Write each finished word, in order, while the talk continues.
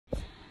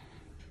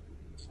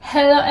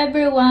Hello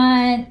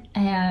everyone!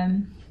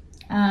 Ayan.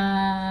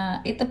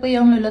 Ito po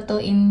yung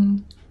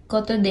lulutuin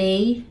ko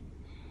today.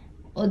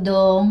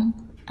 Udong,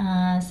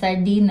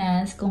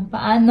 sardinas. Kung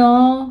paano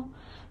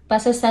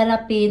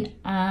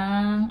pasasarapin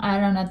ang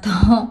araw na to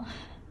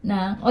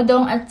ng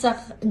udong at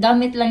saka,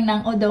 gamit lang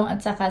ng udong at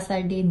saka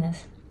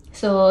sardinas.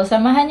 So,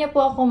 samahan niyo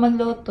po ako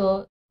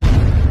magluto.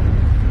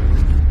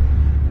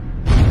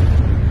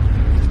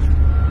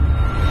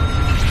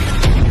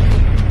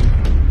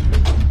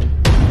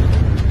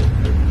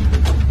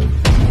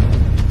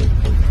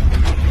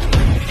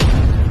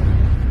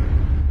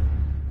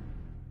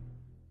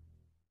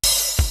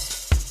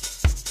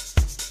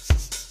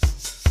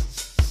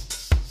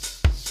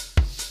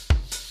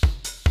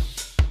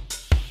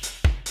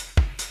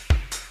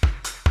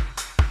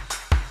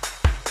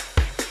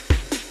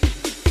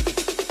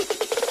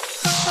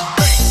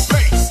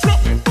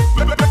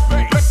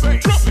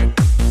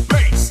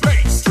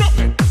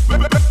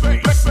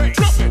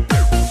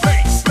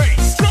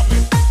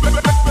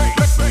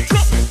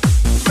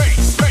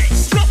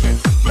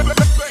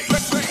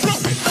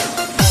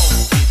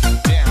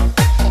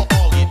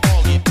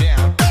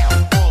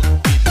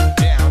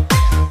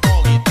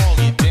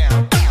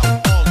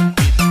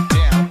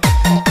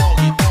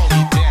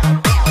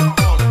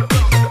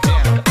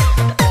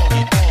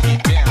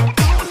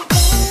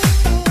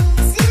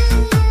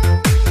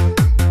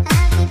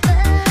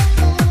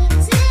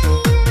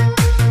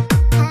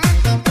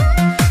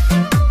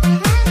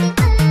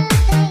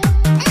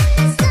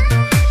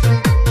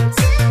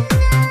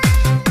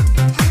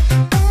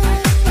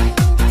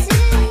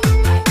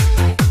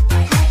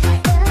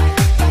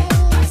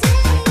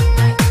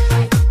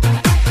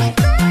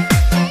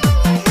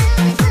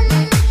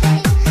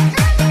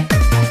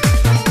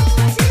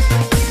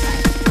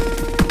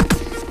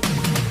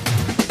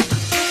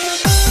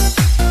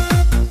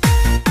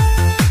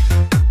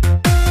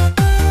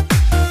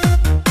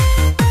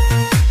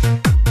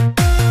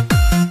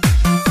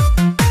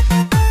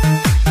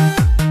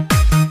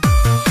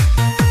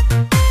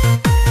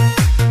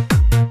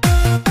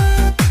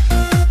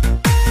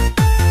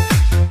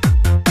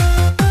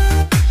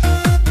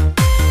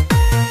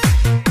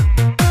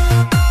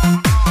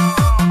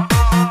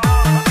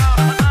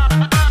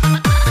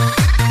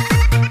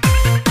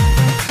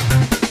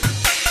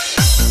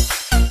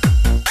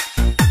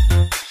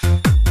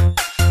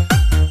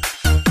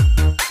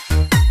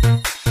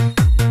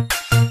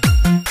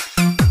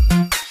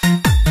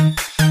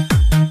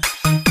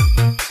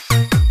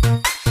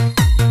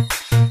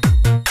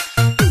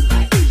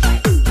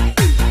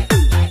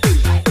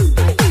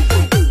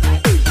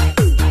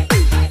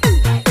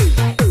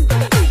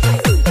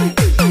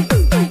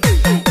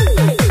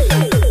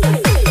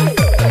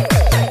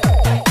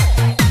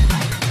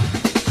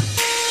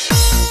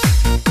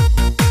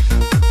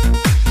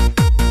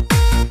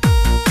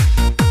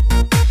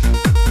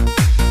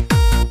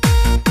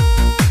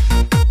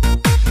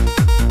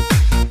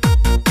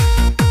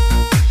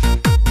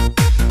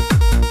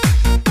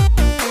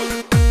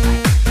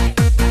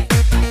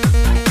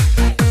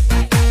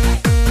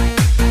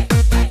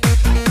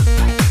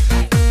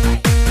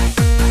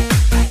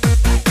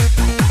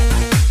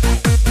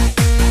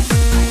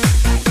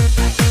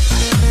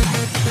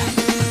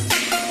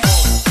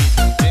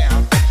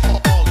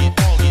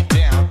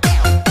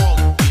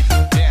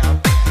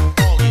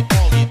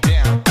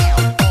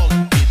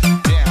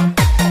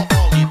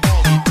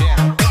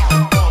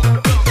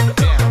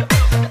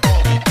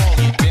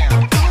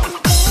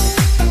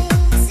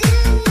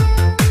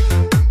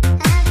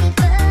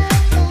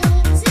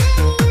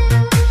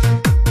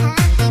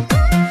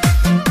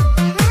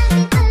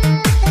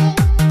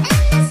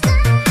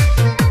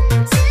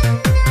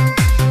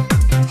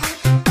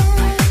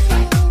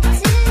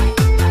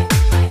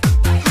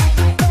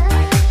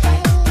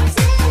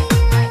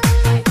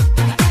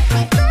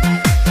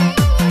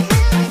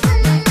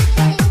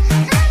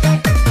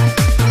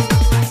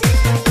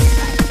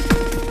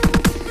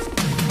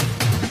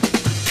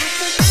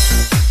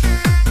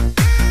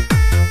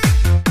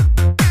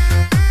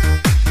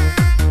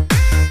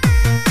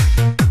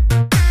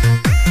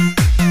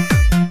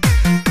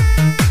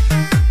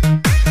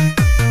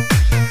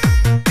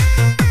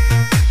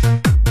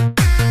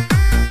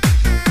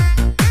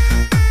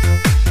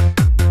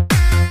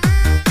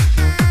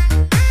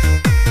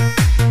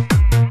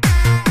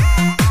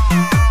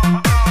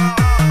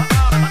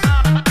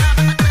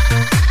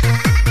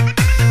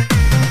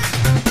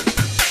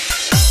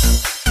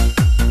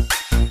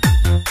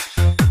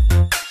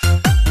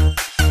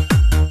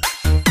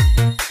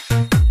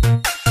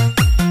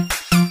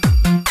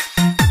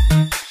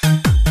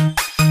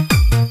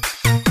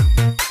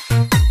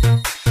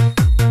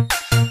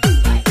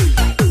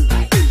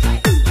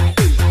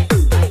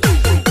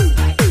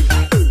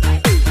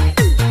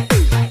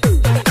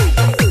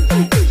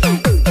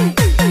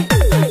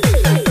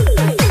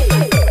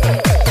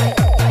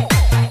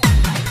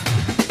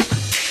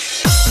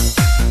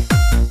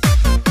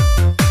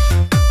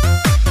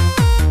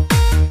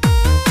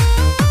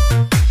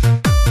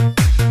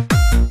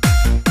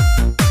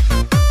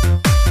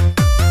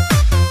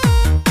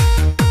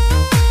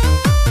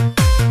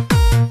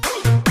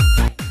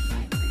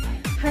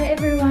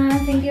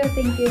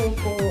 thank you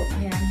po.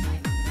 Ayan.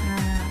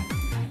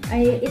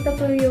 Ito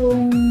po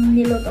yung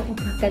niluto ko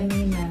pa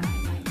kanina.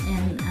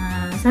 Ayan.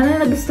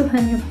 Sana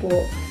nagustuhan niyo po.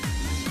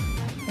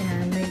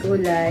 Ayan, may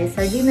gulay,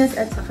 sardinas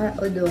at saka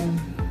udong.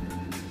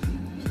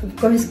 Of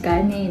course,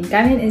 kanin.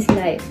 Kanin is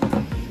life.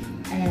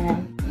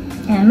 Ayan.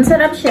 Ayan,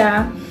 masarap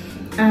siya.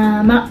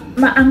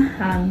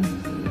 Maanghang.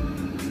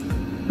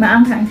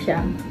 Maanghang siya.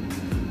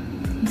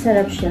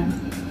 Masarap siya.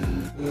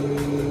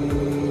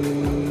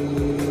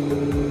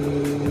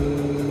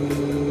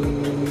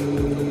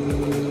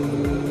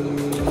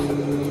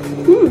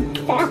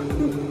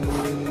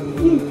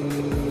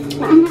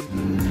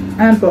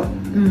 Ano po?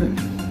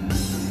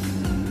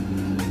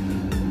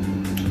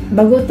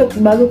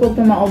 Bago ko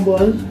ito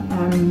maubos,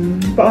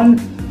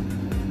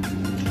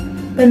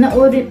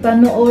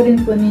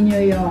 panoorin po ninyo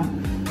yung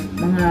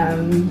mga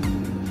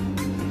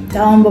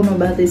taong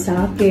bumabati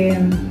sa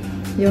akin,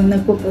 yung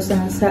nagpupost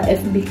sa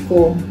FB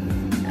ko.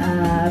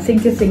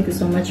 Thank you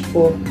so much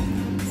po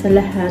sa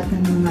lahat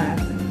ng mga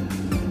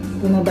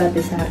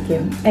bumabati sa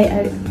akin.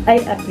 I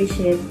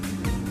appreciate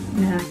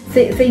na.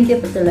 Thank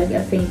you po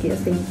talaga. Thank you.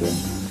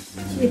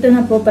 Ito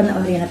na po,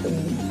 panoorin natin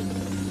ninyo.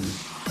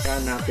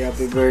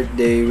 Happy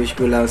birthday. Wish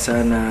ko lang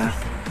sana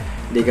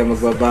hindi ka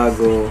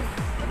magbabago.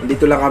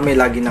 Dito lang kami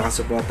lagi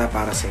nakasuporta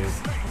para sa iyo.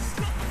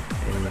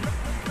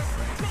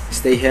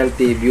 Stay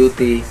healthy,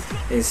 beauty,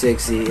 and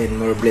sexy, and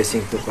more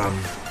blessing to come.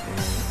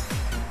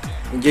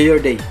 Enjoy your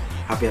day.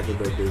 Happy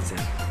birthday, sir.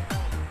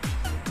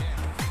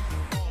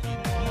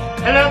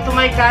 Hello to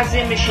my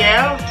cousin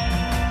Michelle,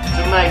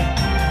 to my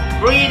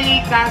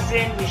pretty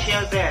cousin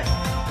Michelle there.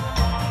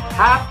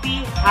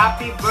 Happy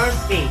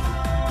birthday.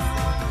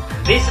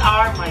 These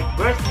are my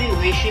birthday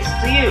wishes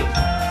to you.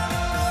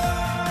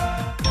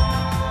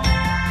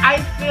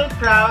 I feel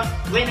proud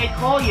when I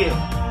call you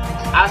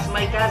as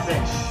my cousin.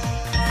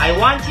 I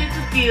want you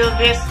to feel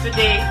this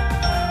today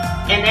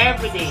and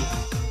every day.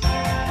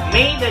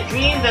 May the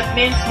dream that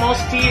means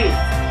most to you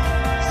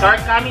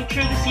start coming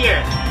true this year.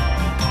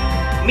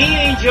 May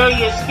you enjoy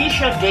your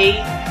special day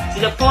to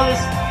the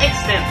fullest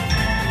extent.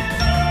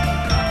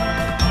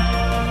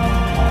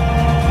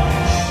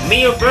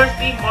 May your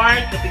birthday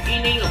mark the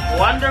beginning of a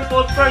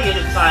wonderful period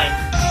of time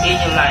in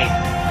your life.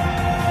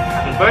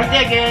 Happy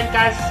birthday again,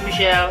 cousin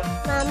Michelle.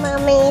 Mama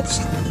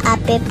Mitch,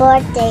 happy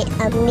birthday.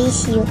 I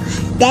miss you.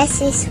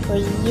 This is for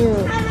you.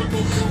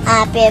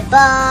 Happy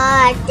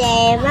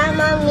birthday,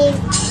 Mama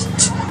Mitch.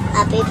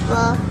 Happy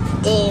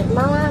birthday,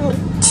 Mama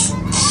Mitch.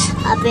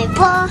 Happy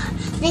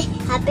birthday,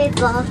 happy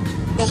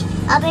birthday,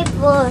 happy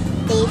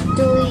birthday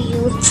to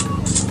you.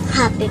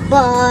 Happy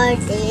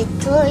birthday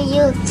to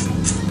you.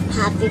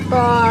 Happy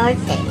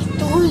birthday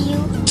to you.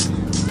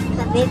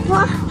 Happy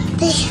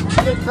birthday,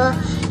 happy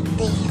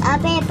birthday,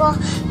 happy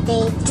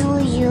birthday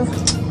to you.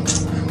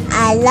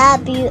 I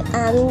love you,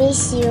 I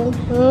miss you.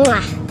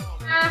 Mwah.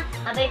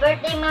 Happy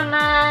birthday,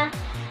 Mama.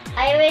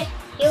 I wish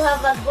you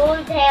have a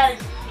good health.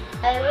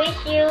 I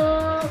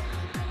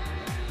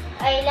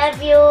love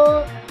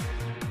you.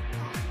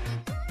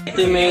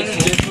 Ito may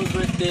beautiful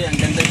birthday. Ang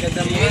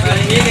ganda-ganda mo.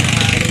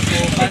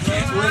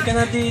 Uwi ka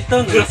na dito.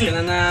 Namiss ka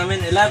na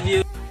namin. I love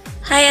you.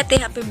 Hi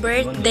Ate, happy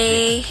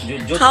birthday.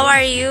 How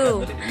are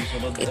you?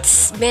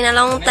 It's been a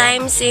long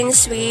time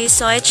since we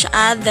saw each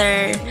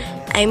other.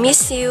 I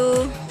miss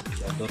you.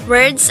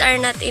 Words are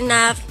not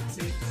enough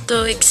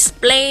to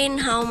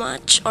explain how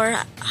much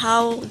or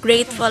how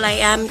grateful I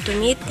am to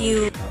meet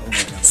you.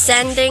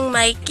 Sending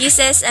my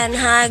kisses and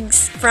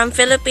hugs from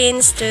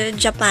Philippines to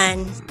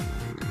Japan.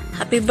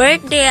 Happy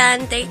birthday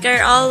and take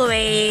care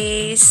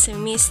always.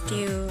 Missed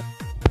you.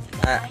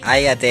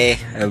 Ay ate,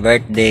 happy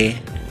birthday.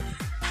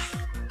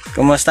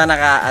 Kumusta na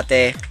ka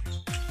ate?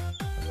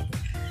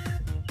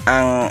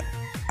 Ang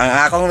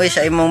akong wish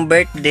sa imong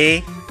birthday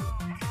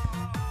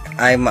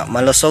ay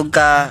malusog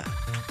ka,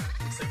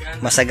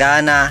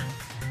 masagana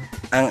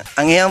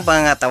ang iyong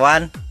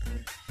pangatawan.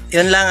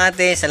 Yun lang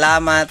ate,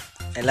 salamat.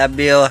 I love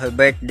you, happy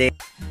birthday.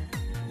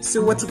 So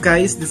what's up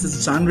guys, this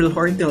is John Real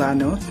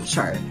Hortilano,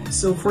 Char.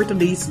 So for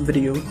today's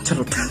video,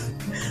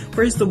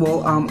 first of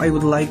all, I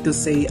would like to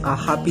say a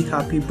happy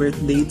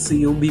birthday to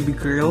you, baby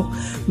girl,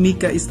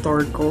 Mika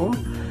Istorco.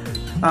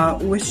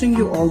 Wishing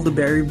you all the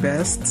very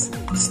best.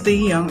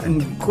 Stay young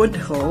and good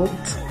health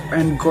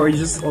and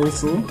gorgeous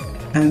also.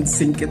 And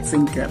singkit,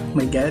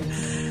 my God.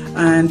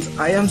 And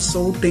I am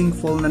so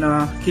thankful na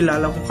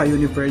nakilala ko kayo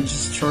ni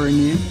Virgis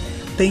Chorny.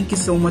 Thank you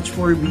so much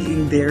for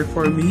being there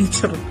for me.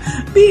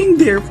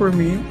 Being there for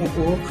me.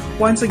 Oo.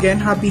 Once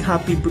again, happy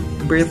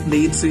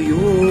birthday to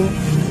you.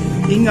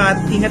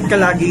 Ingat ka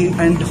lagi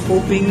and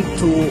hoping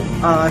to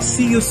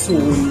see you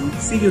soon.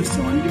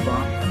 Di ba?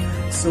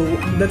 So,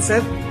 that's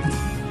it.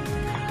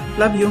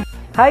 Love you.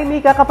 Hi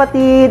Mika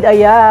kapatid!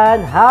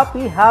 Ayan,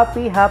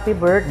 happy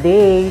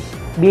birthday!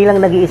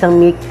 Bilang nag-iisang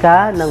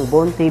Mika ng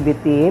Bone TV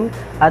team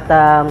at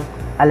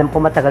alam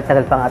ko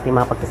matagal-tagal pang ating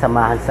mga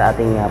pagkasamahan sa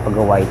ating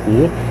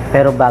pag-YT.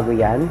 Pero bago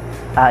yan,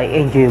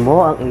 i-enjoy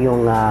mo ang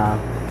iyong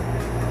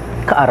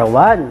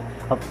kaarawan,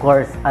 of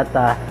course, at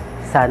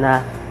sana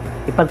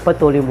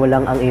ipagpatuloy mo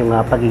lang ang iyong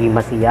pagiging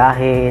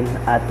masiyahin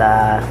at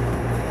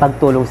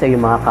pagtulong sa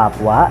iyong mga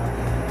kapwa,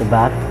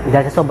 diba?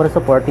 Dahil sa sobrang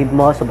supportive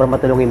mo, sobrang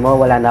matulungin mo,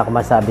 wala na akong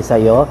masabi sa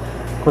iyo,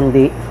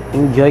 kundi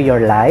enjoy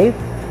your life.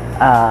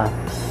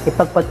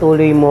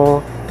 Ipagpatuloy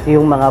mo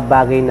yung mga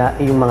bagay na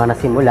yung mga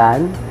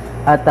nasimulan,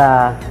 at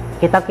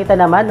kita-kita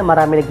naman na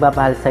marami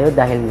nagmamahal sa iyo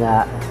dahil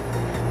nga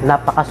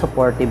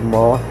napaka-supportive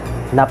mo,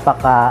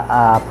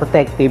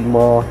 napaka-protective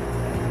mo,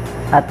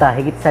 at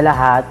higit sa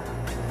lahat,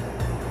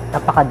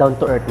 napaka-down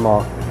to earth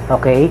mo.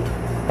 Okay?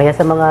 Kaya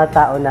sa mga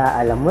tao na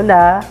alam mo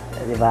na,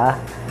 di ba?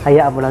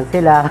 Hayaan mo lang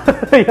sila.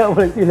 Hayaan mo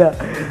lang sila.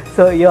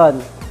 So,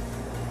 yon.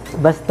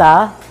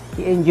 Basta,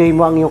 i-enjoy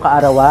mo ang iyong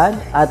kaarawan,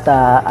 at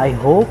I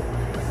hope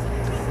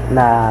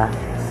na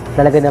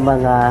talaga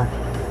namang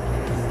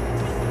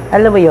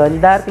alam mo yon,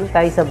 darating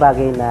tayo sa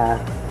bagay na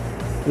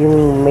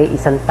yung may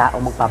isang tao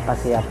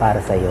magpapasaya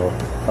para sa'yo.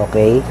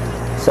 Okay?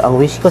 So, ang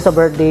wish ko sa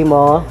birthday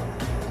mo,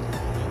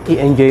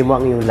 i-enjoy mo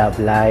ang iyong love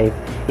life,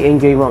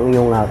 i-enjoy mo ang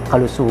iyong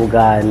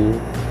kalusugan,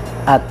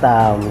 at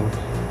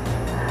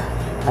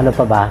ano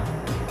pa ba?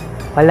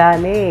 Wala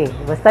na eh.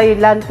 Basta yun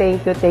lang,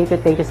 thank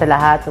you sa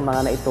lahat ng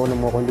mga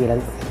naitulong mo,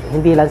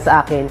 hindi lang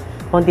sa akin,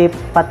 kundi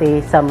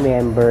pati sa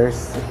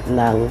members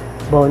ng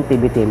Bon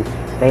TV Team.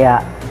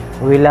 Kaya,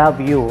 we love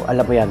you.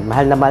 Alam mo yan,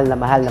 mahal na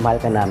mahal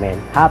ka namin.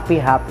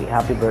 Happy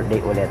birthday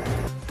ulit.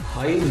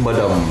 Hi,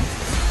 Madam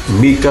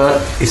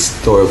Mika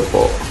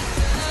Estorpo.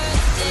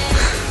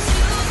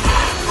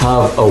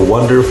 Have a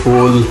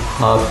wonderful,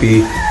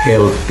 happy,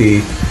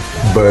 healthy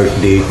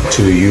birthday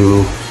to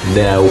you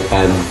now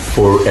and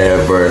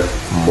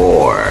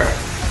forevermore.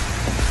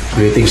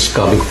 Greetings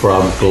coming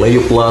from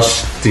Cleo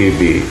Plus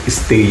TV.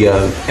 Stay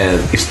young and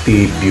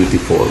stay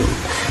beautiful,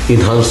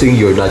 enhancing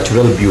your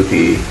natural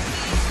beauty.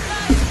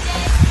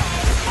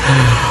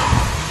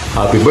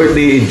 Happy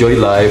birthday, enjoy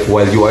life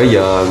while you are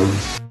young.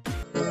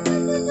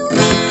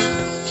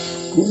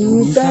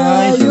 Kung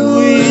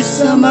tayo'y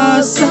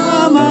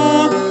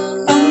sama-sama,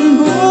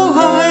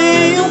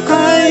 buhay yung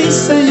kay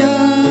saya.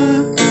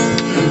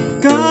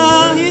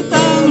 Kahit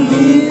ang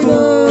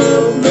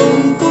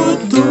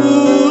lungkot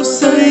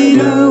tusa'y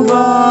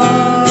nawawala.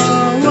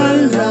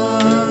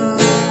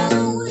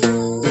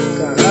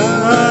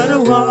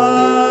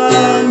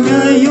 Kaarawan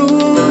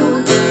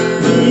ngayon,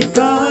 di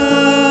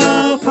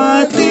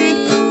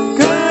kapatid,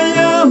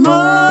 kaya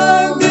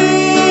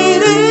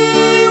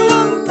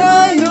magdiriwang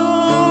tayo.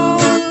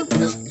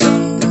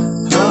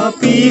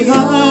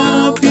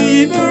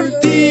 Happy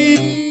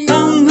birthday,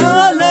 ang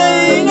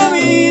halay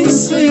namin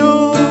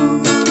sa'yo.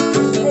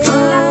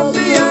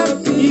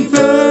 Happy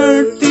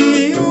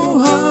birthday, oh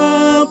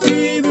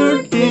happy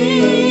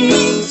birthday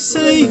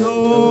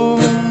sa'yo.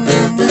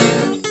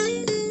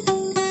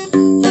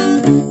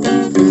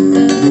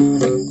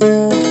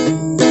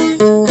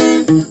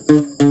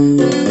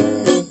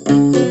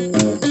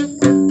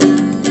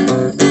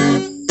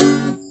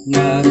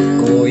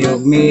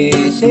 Nagkuyog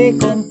mi si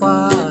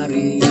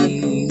kumpare,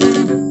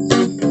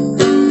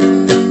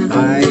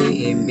 ay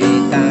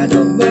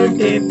imbitado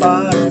birthday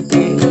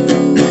party.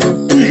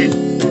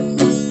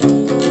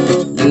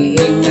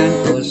 Diingnan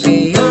ko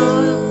siya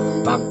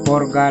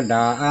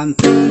pagporgadaan,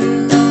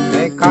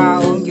 kay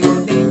kaon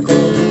yun di ko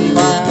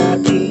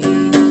bati.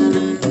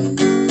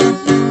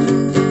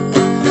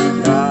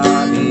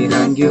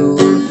 Damihan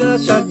yun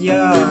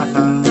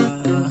kasadyahan,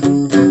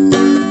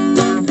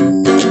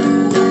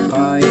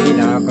 kay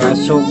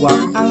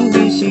nakasugwak ang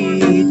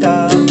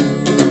bisita.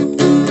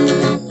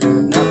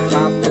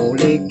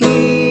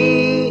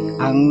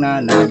 Ang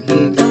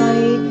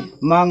nanaghigay,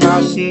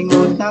 mga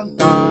singot ng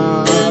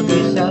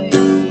kabisay.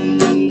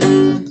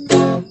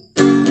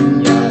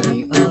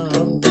 Yari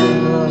ang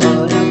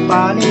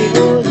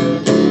nagpaligod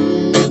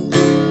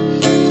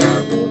sa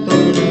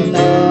gutom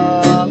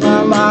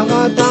ng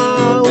mga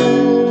tao.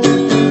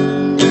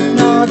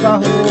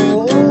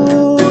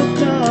 Nagahuot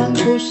ng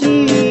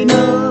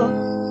kusina,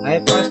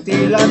 ay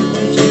pastilan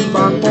kung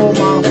simba ko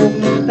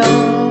mahugta.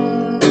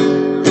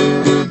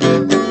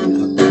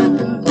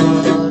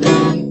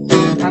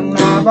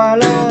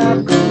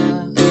 Balaka,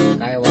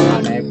 kay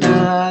wanay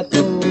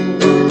plato,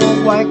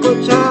 kukway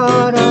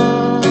kutsara.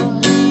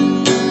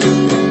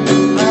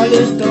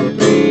 Alis to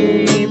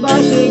pre,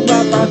 basig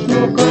bapas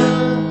muka,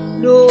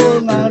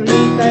 doon nga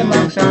rin kay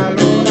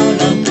magsalo na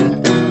lang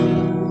kita.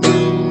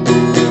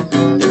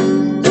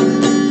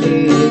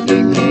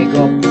 Siging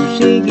higop,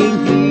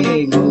 siging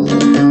higop,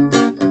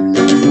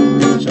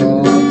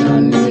 so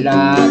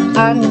nanilat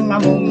ang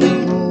namong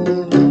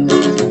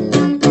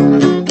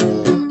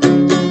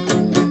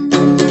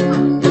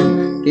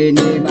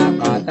kini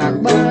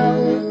makatagbaw,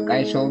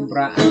 kay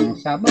sobra ang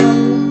sabaw,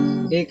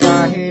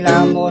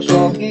 ikahila mo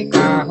sok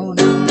ikahon.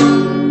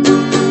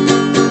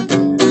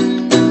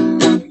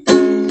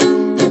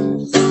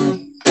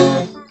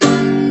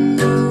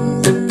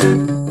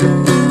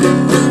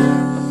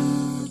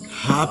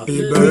 Happy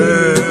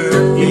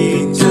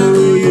birthday to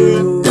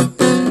you.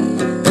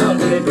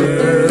 Happy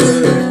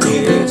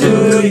birthday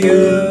to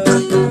you.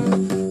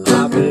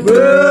 Happy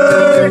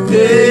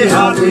birthday,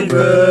 happy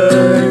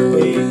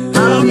birthday.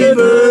 Happy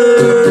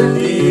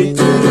birthday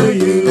to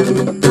you.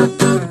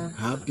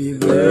 Happy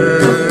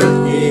birthday.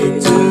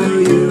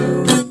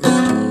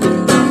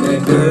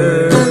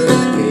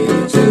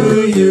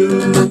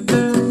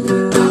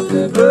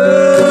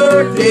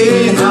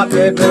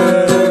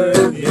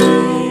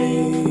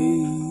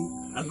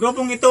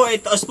 grupong ito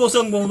ay taos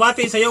pusong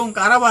bumabati sa iyong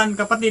kaarawan,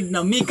 kapatid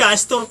na Mika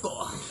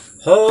Astorco.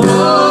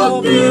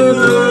 Happy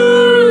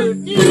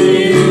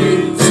birthday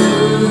to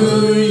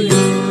you.